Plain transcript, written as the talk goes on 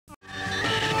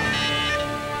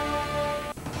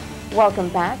Welcome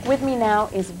back. With me now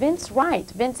is Vince Wright.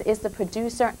 Vince is the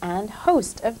producer and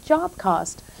host of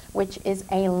Jobcast, which is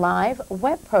a live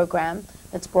web program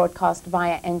that's broadcast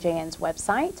via NJN's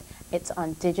website. It's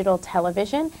on digital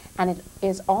television, and it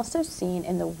is also seen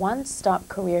in the one-stop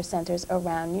career centers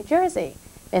around New Jersey.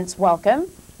 Vince, welcome.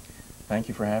 Thank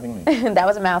you for having me. That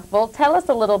was a mouthful. Tell us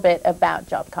a little bit about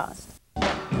Jobcast.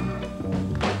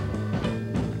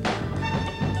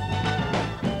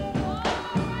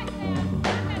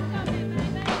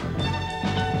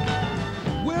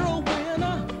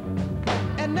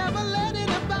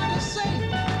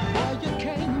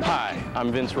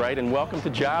 I'm Vince Wright, and welcome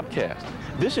to Jobcast.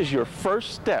 This is your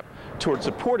first step toward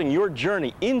supporting your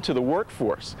journey into the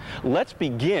workforce. Let's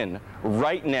begin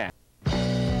right now.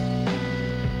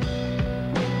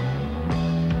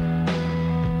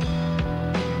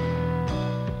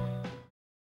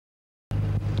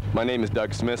 My name is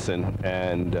Doug Smithson,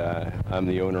 and I'm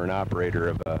the owner and operator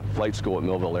of a flight school at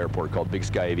Millville Airport called Big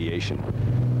Sky Aviation.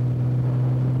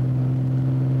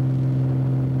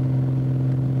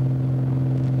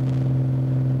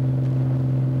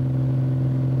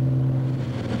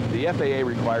 The FAA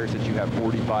requires that you have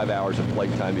 45 hours of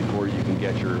flight time before you can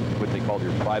get your, what they call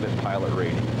your private pilot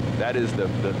rating. That is the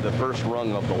first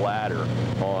rung of the ladder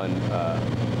on,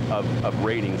 of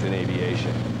ratings in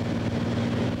aviation.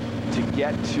 To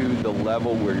get to the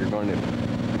level where you're going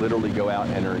to literally go out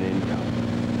and earn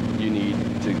income, you need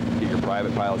to get your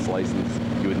private pilot's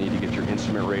license. You would need to get your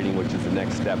instrument rating, which is the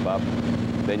next step up.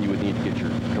 Then you would need to get your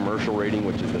commercial rating,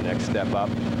 which is the next step up.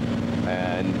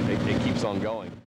 And it keeps on going.